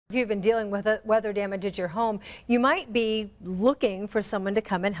If you've been dealing with weather damage at your home, you might be looking for someone to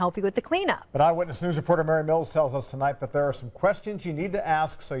come and help you with the cleanup. But Eyewitness News reporter Mary Mills tells us tonight that there are some questions you need to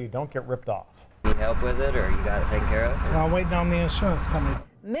ask so you don't get ripped off. Need help with it, or you got it taken care of? I'm waiting on the insurance company.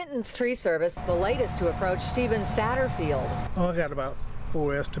 Minton's Tree Service, the latest to approach Stephen Satterfield. Oh, I got about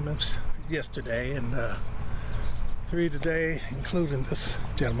 4 estimates yesterday and 3 today, including this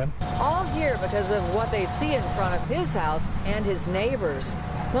gentleman. All here because of what they see in front of his house and his neighbors.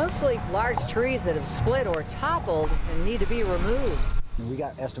 Mostly large trees that have split or toppled and need to be removed. We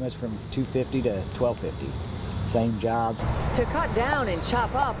got estimates from $250 to $1,250. Same job. To cut down and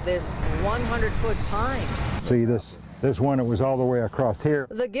chop up this 100-foot pine. See this one, it was all the way across here.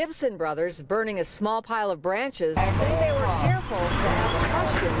 The Gibson brothers, burning a small pile of branches, say they were careful to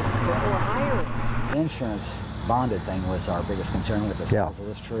ask questions before hiring. The insurance bonded thing was our biggest concern with the size of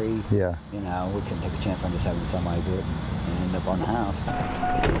this tree. Yeah. You know, we couldn't take a chance on just having somebody do it and end up on the house.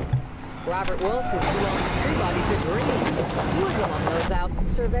 Robert Wilson, who owns Tree Buddies at Greens, he was among those out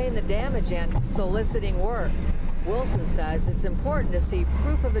surveying the damage and soliciting work. Wilson says it's important to see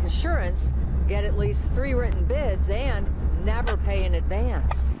proof of insurance, get at least 3 written bids, and never pay in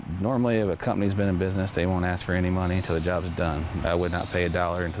advance. Normally, if a company's been in business, they won't ask for any money until the job's done. I would not pay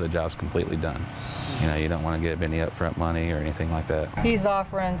 $1 until the job's completely done. You know, you don't want to give any upfront money or anything like that. He's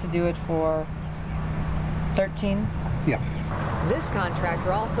offering to do it for $13. Yeah. This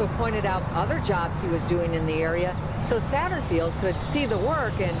contractor also pointed out other jobs he was doing in the area so Satterfield could see the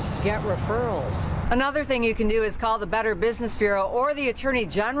work and get referrals. Another thing you can do is call the Better Business Bureau or the Attorney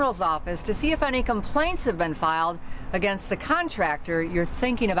General's office to see if any complaints have been filed against the contractor you're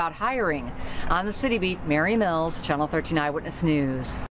thinking about hiring. On the City Beat, Mary Mills, Channel 13 Eyewitness News.